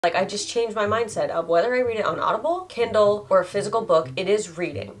Like, I just changed my mindset of whether I read it on Audible, Kindle, or a physical book, it is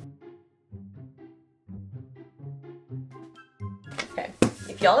reading. Okay,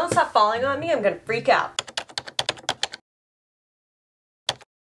 if y'all don't stop falling on me, I'm gonna freak out.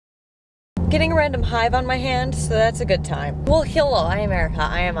 Getting a random hive on my hand, so that's a good time. Well, hello, I am Erica.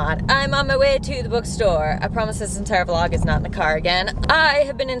 I'm on my way to the bookstore. I promise this entire vlog is not in the car again. I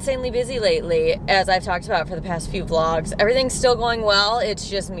have been insanely busy lately, as I've talked about for the past few vlogs. Everything's still going well. It's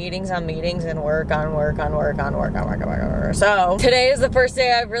just meetings on meetings and work on work on work on work on work on work. So today is the first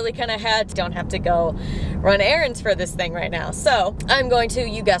day I've really kind of don't have to go run errands for this thing right now. So I'm going to,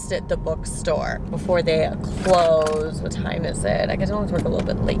 you guessed it, the bookstore before they close. What time is it? I guess I always work a little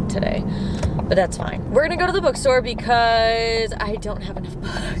bit late today, but that's fine. We're gonna go to the bookstore because I don't have enough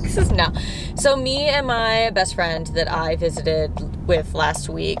books. No. So me and my best friend that I visited with last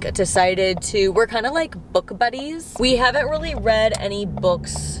week decided to, we're kind of like book buddies. We haven't really read any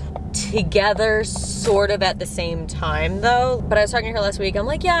books together sort of at the same time though, but I was talking to her last week. I'm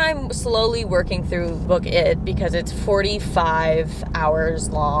like, yeah, I'm slowly working through book It because it's 45 hours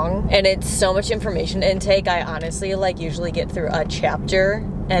long and it's so much information intake. I honestly like usually get through a chapter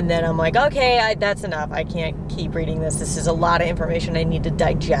and then I'm like, okay, that's enough. I can't keep reading this. This is a lot of information. I need to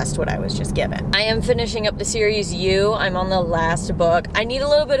digest what I was just given. I am finishing up the series You. I'm on the last book. I need a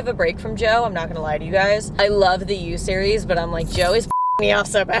little bit of a break from Joe. I'm not gonna lie to you guys. I love the You series, but I'm like, Joe is me off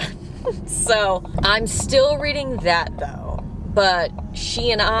so bad. So I'm still reading that though, but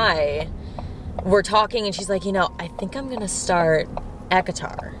she and I were talking and she's like, you know, I think I'm gonna start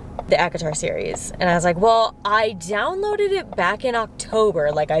ACOTAR, the ACOTAR series. And I was like, well, I downloaded it back in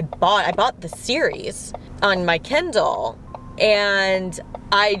October. Like I bought the series on my Kindle and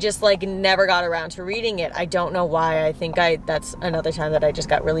I just like never got around to reading it. I don't know why. I think that's another time that I just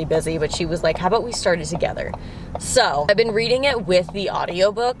got really busy, but she was like, how about we start it together? So I've been reading it with the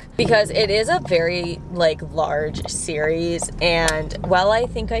audiobook because it is a very like large series. And while I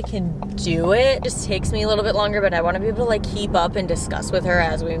think I can do it, it just takes me a little bit longer, but I want to be able to like keep up and discuss with her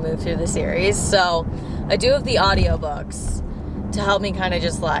as we move through the series. So I do have the audiobooks to help me kind of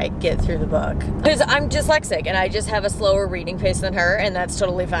just like get through the book. Because I'm dyslexic and I just have a slower reading pace than her and that's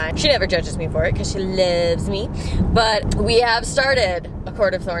totally fine. She never judges me for it because she loves me. But we have started A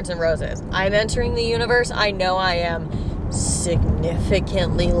Court of Thorns and Roses. I'm entering the universe. I know I am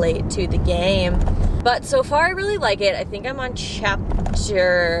significantly late to the game. But so far I really like it. I think I'm on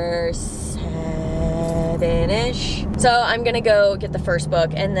chapter 7-ish. So I'm gonna go get the first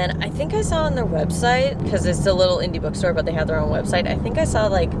book, and then I think I saw on their website, because it's a little indie bookstore but they have their own website, I think I saw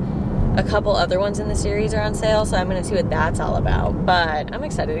like a couple other ones in the series are on sale, so I'm gonna see what that's all about. But I'm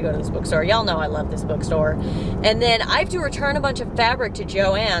excited to go to this bookstore. Y'all know I love this bookstore. And then I have to return a bunch of fabric to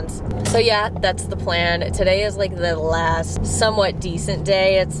Joann's. So yeah, that's the plan. Today is like the last somewhat decent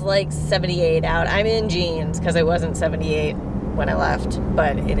day. It's like 78 out. I'm in jeans because it wasn't 78 when I left,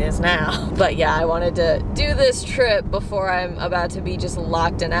 but it is now. But yeah, I wanted to do this trip before I'm about to be just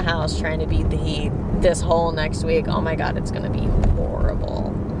locked in a house trying to beat the heat this whole next week. Oh my God, it's gonna be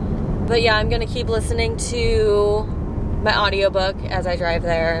horrible. But yeah, I'm gonna keep listening to my audiobook as I drive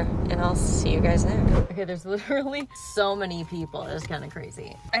there, and I'll see you guys there. Okay, there's literally so many people. It's kind of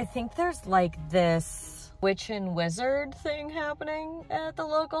crazy. I think there's like this witch and wizard thing happening at the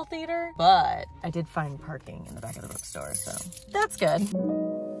local theater, but I did find parking in the back of the bookstore, so that's good.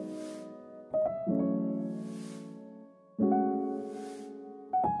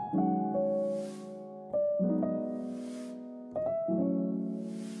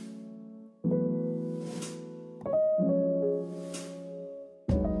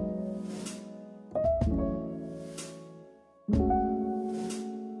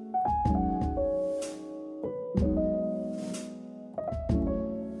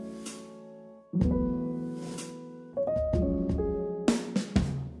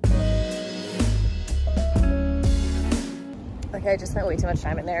 Okay, I just spent way too much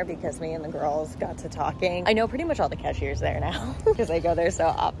time in there because me and the girls got to talking. I know pretty much all the cashiers there now because I go there so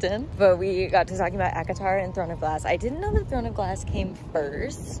often. But we got to talking about ACOTAR and Throne of Glass. I didn't know that Throne of Glass came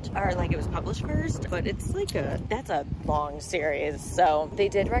first, or like it was published first, but it's like that's a long series. So they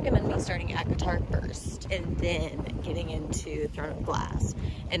did recommend me starting ACOTAR first and then getting into Throne of Glass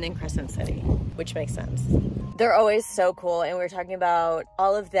and then Crescent City, which makes sense. They're always so cool, and we were talking about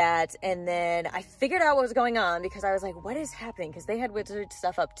all of that, and then I figured out what was going on because I was like, what is happening? Because they had wizard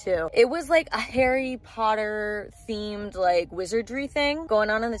stuff up too. It was like a Harry Potter themed like wizardry thing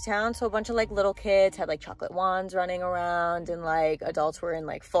going on in the town. So a bunch of like little kids had like chocolate wands running around, and like adults were in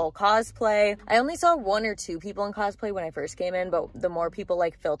like full cosplay. I only saw 1 or 2 people in cosplay when I first came in, but the more people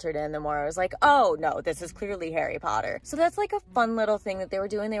like filtered in, the more I was like, oh no, this is clearly Harry Potter. Potter. So that's like a fun little thing that they were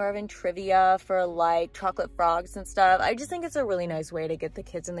doing. They were having trivia for like chocolate frogs and stuff. I just think it's a really nice way to get the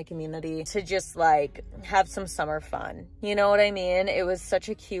kids in the community to just like have some summer fun. You know what I mean? It was such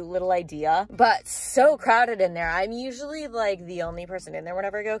a cute little idea, but so crowded in there. I'm usually like the only person in there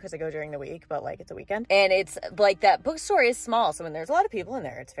whenever I go because I go during the week, but like it's a weekend. And it's like that bookstore is small. So when there's a lot of people in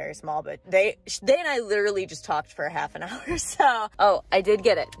there, it's very small, but they and I literally just talked for half an hour. So, oh, I did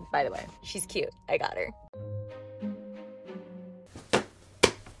get it, by the way. She's cute. I got her.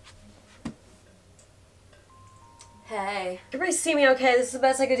 Hey. Everybody see me okay? This is the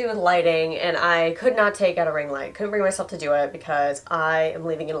best I could do with lighting, and I could not take out a ring light. Couldn't bring myself to do it because I am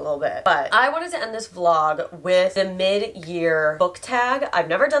leaving in a little bit. But I wanted to end this vlog with the mid-year book tag. I've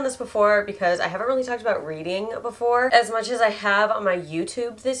never done this before because I haven't really talked about reading before as much as I have on my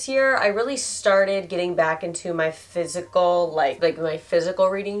YouTube this year. I really started getting back into my physical, like my physical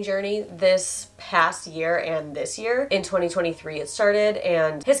reading journey this past year and this year. In 2023 it started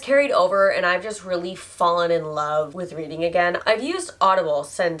and has carried over, and I've just really fallen in love with reading again. I've used Audible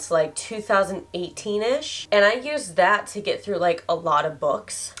since like 2018-ish, and I used that to get through like a lot of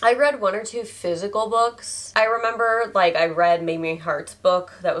books. I read 1 or 2 physical books. I remember like I read Mamie Hart's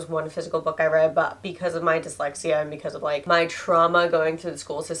book. That was one physical book I read, but because of my dyslexia and because of like my trauma going through the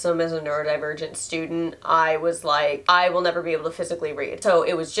school system as a neurodivergent student, I was like, I will never be able to physically read. So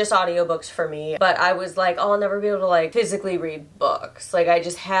it was just audiobooks for me, but I was like, oh, I'll never be able to like physically read books. Like I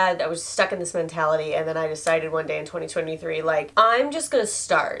was stuck in this mentality, and then I decided one day in 2023, like, I'm just gonna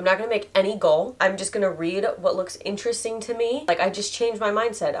start. I'm not gonna make any goal. I'm just gonna read what looks interesting to me. Like, I just changed my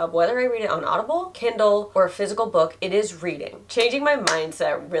mindset of whether I read it on Audible, Kindle, or a physical book, it is reading. Changing my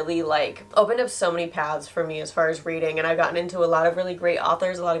mindset really like opened up so many paths for me as far as reading, and I've gotten into a lot of really great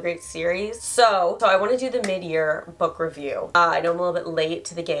authors, a lot of great series. So I want to do the mid-year book review. I know I'm a little bit late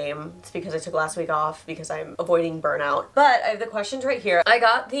to the game. It's because I took last week off because I'm avoiding burnout, but I have the questions right here. I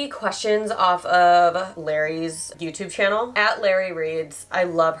got the questions off of Larry's YouTube channel, at Larry Reads. I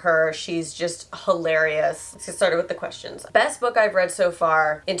love her. She's just hilarious. Let's get started with the questions. Best book I've read so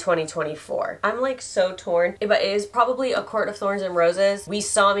far in 2024. I'm like so torn, but it is probably A Court of Thorns and Roses. We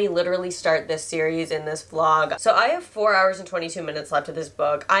saw me literally start this series in this vlog. So I have 4 hours and 22 minutes left of this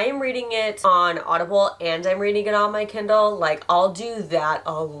book. I am reading it on Audible and I'm reading it on my Kindle. Like, I'll do that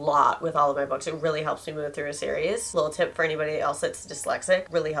a lot with all of my books. It really helps me move through a series. Little tip for anybody else that's dyslexic,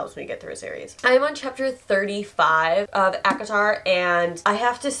 really helps me get through a series. I am on chapter 35 of ACOTAR, and I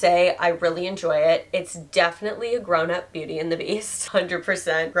have to say I really enjoy it. It's definitely a grown-up Beauty and the Beast.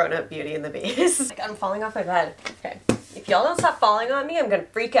 100% grown-up Beauty and the Beast. Like, I'm falling off my bed. Okay. If y'all don't stop falling on me, I'm gonna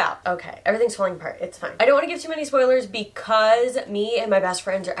freak out. Okay, everything's falling apart. It's fine. I don't want to give too many spoilers because me and my best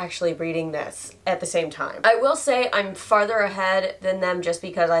friends are actually reading this at the same time. I will say I'm farther ahead than them just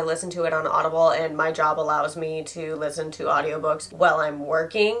because I listen to it on Audible and my job allows me to listen to audiobooks while I'm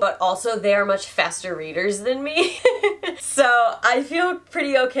working, but also they are much faster readers than me. So I feel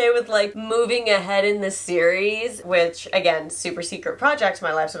pretty okay with like moving ahead in this series, which again, super secret project.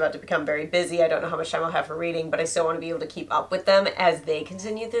 My life's about to become very busy. I don't know how much time I'll have for reading, but I still want to be able to keep up with them as they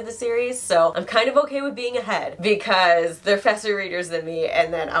continue through the series. So I'm kind of okay with being ahead because they're faster readers than me,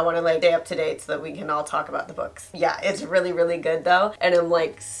 and then I want to like stay up to date so that we can all talk about the books. Yeah, it's really, really good though, and I'm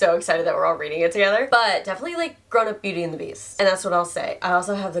like so excited that we're all reading it together. But definitely like grown-up Beauty and the Beast, and that's what I'll say. I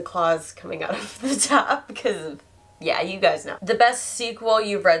also have the claws coming out of the top because of, yeah, you guys know. The best sequel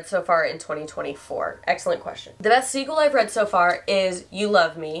you've read so far in 2024? Excellent question. The best sequel I've read so far is You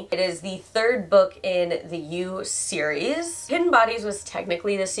Love Me. It is the 3rd book in the You series. Hidden Bodies was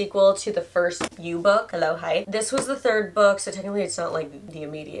technically the sequel to the first You book. Hello, hi. This was the 3rd book, so technically it's not like the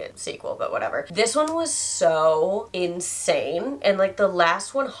immediate sequel, but whatever. This one was so insane, and like the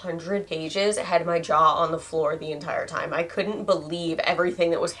last 100 pages had my jaw on the floor the entire time. I couldn't believe everything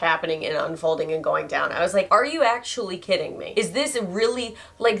that was happening and unfolding and going down. I was like, are you actually kidding me? Is this really,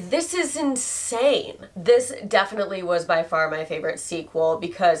 like, this is insane. This definitely was by far my favorite sequel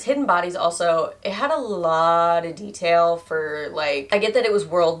because Hidden Bodies also, it had a lot of detail for like, I get that it was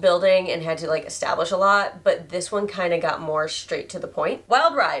world building and had to like establish a lot, but this one kind of got more straight to the point.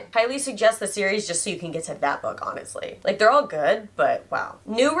 Wild Ride. Highly suggest the series just so you can get to that book, honestly. Like, they're all good, but wow.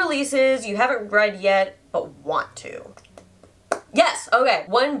 New releases you haven't read yet but want to. Yes, okay.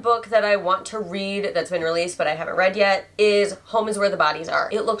 One book that I want to read that's been released but I haven't read yet is Home is Where the Bodies Are.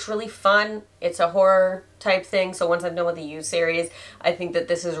 It looks really fun. It's a horror type thing, so once I'm done with the You series, I think that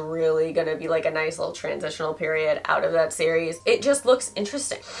this is really gonna be like a nice little transitional period out of that series. It just looks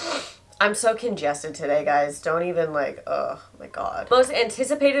interesting. I'm so congested today, guys. Don't even like, ugh, my god. Most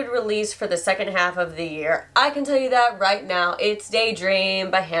anticipated release for the second half of the year. I can tell you that right now. It's Daydream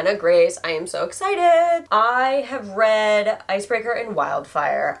by Hannah Grace. I am so excited. I have read Icebreaker and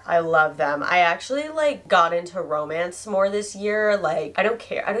Wildfire. I love them. I actually like got into romance more this year. Like, I don't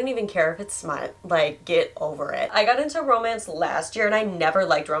care. I don't even care if it's smut. Like, get over it. I got into romance last year and I never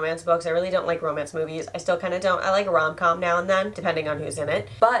liked romance books. I really don't like romance movies. I still kind of don't. I like a rom-com now and then, depending on who's in it.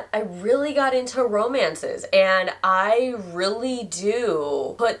 But I really got into romances and I really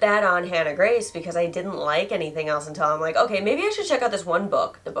do put that on Hannah Grace because I didn't like anything else until I'm like, okay, maybe I should check out this one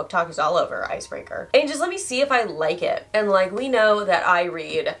book. The book talk is all over Icebreaker. And just let me see if I like it. And like, we know that I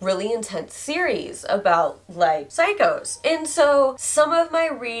read really intense series about like psychos. And so some of my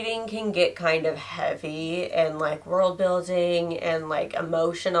reading can get kind of heavy and like world building and like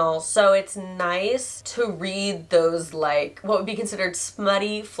emotional. So it's nice to read those like what would be considered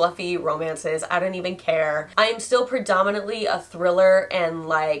smutty, fluffy romances. I don't even care. I am still predominantly a thriller and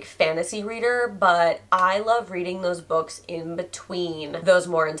like fantasy reader, but I love reading those books in between those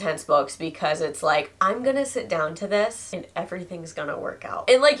more intense books because it's like, I'm gonna sit down to this and everything's gonna work out.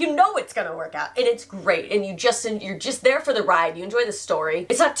 And like, you know it's gonna work out and it's great and you're just there for the ride. You enjoy the story.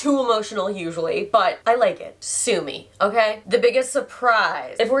 It's not too emotional usually, but I like it. Sue me, okay? The biggest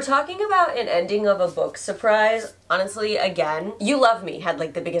surprise. If we're talking about an ending of a book surprise, honestly, again, You Love Me had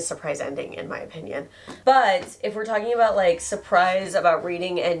like the biggest surprise ending in my opinion. But if we're talking about like surprise about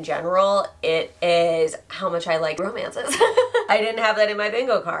reading in general, it is how much I like romances. I didn't have that in my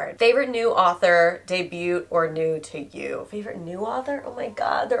bingo card. Favorite new author, debut, or new to you? Favorite new author? Oh my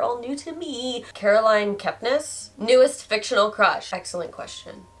god, they're all new to me. Caroline Kepnes. Newest fictional crush? Excellent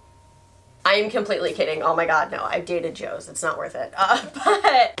question. I am completely kidding. Oh my god, no. I've dated Joes. It's not worth it.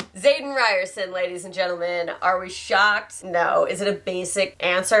 But Zayden Ryerson, ladies and gentlemen. Are we shocked? No. Is it a basic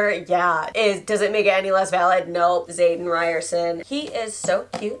answer? Yeah. Does it make it any less valid? Nope. Zayden Ryerson. He is so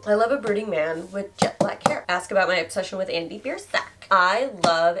cute. I love a brooding man with jet black hair. Ask about my obsession with Andy Biersack. I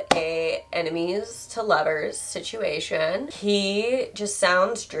love a enemies to lovers situation. He just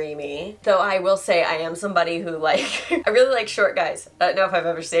sounds dreamy. Though I will say I am somebody who like, I really like short guys. I don't know if I've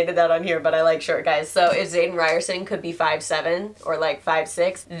ever stated that on here, but I like short guys. So if Zayden Ryerson could be 5'7" or like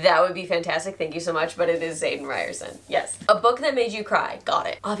 5'6", that would be fantastic. Thank you so much, but it is Zayden Ryerson. Yes. A book that made you cry. Got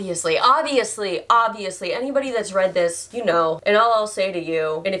it. Obviously, obviously, obviously, anybody that's read this, you know, and all I'll say to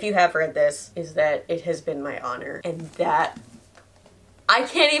you, and if you have read this, is that it has been my honor. And that I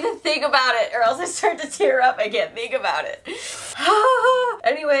can't even think about it or else I start to tear up. I can't think about it.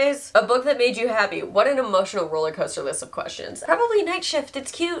 Anyways, a book that made you happy. What an emotional roller coaster list of questions. Probably Night Shift.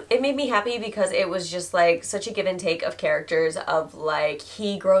 It's cute. It made me happy because it was just like such a give and take of characters of like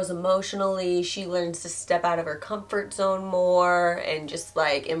he grows emotionally, she learns to step out of her comfort zone more and just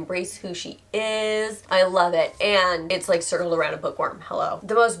like embrace who she is. I love it. And it's like circled around a bookworm. Hello.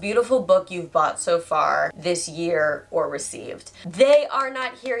 The most beautiful book you've bought so far this year or received. They are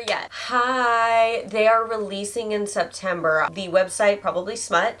not here yet. Hi. They are releasing in September. The website, Probably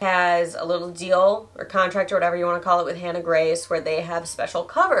Smut, has a little deal or contract or whatever you want to call it with Hannah Grace where they have special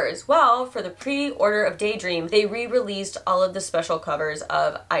covers. Well, for the pre-order of Daydream, they re-released all of the special covers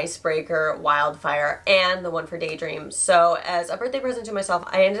of Icebreaker, Wildfire, and the one for Daydream. So as a birthday present to myself,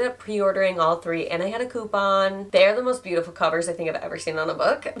 I ended up pre-ordering all three and I had a coupon. They are the most beautiful covers I think I've ever seen on a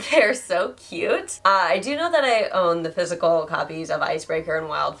book. They're so cute. I do know that I own the physical copies of Icebreaker and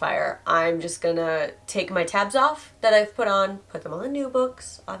Wildfire. I'm just gonna take my tabs off that I've put on, put them on the new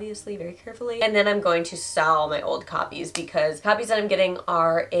books, obviously very carefully, and then I'm going to sell my old copies because copies that I'm getting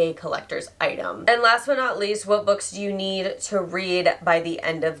are a collector's item. And last but not least, what books do you need to read by the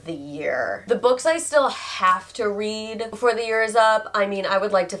end of the year? The books I still have to read before the year is up. I mean, I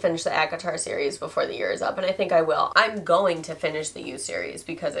would like to finish the ACOTAR series before the year is up, and I think I will. I'm going to finish the U series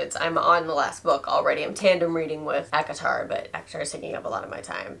because I'm on the last book already. I'm tandem reading with ACOTAR, but ACOTAR is taking up a lot of my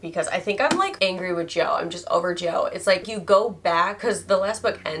time because I think I'm like angry with Joe. I'm just over Joe. It's like you go back because the last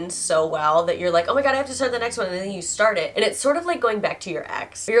book ends so well that you're like, oh my god, I have to start the next one, and then you start it and it's sort of like going back to your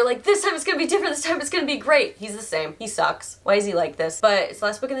ex. You're like, this time it's gonna be different, this time it's gonna be great. He's the same. He sucks. Why is he like this? But it's the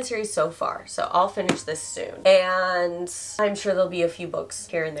last book in the series so far, so I'll finish this soon. And I'm sure there'll be a few books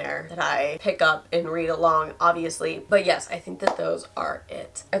here and there that I pick up and read along, obviously. But yes, I think that those are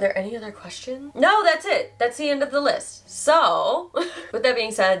it. Are there any other questions? No, that's it. That's the end of the list. So, with that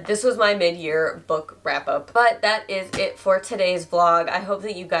being said, this was my mid-year book wrap-up. But that is it for today's vlog. I hope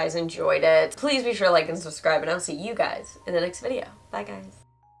that you guys enjoyed it. Please be sure to like and subscribe, and I'll see you guys in the next video. Bye, guys.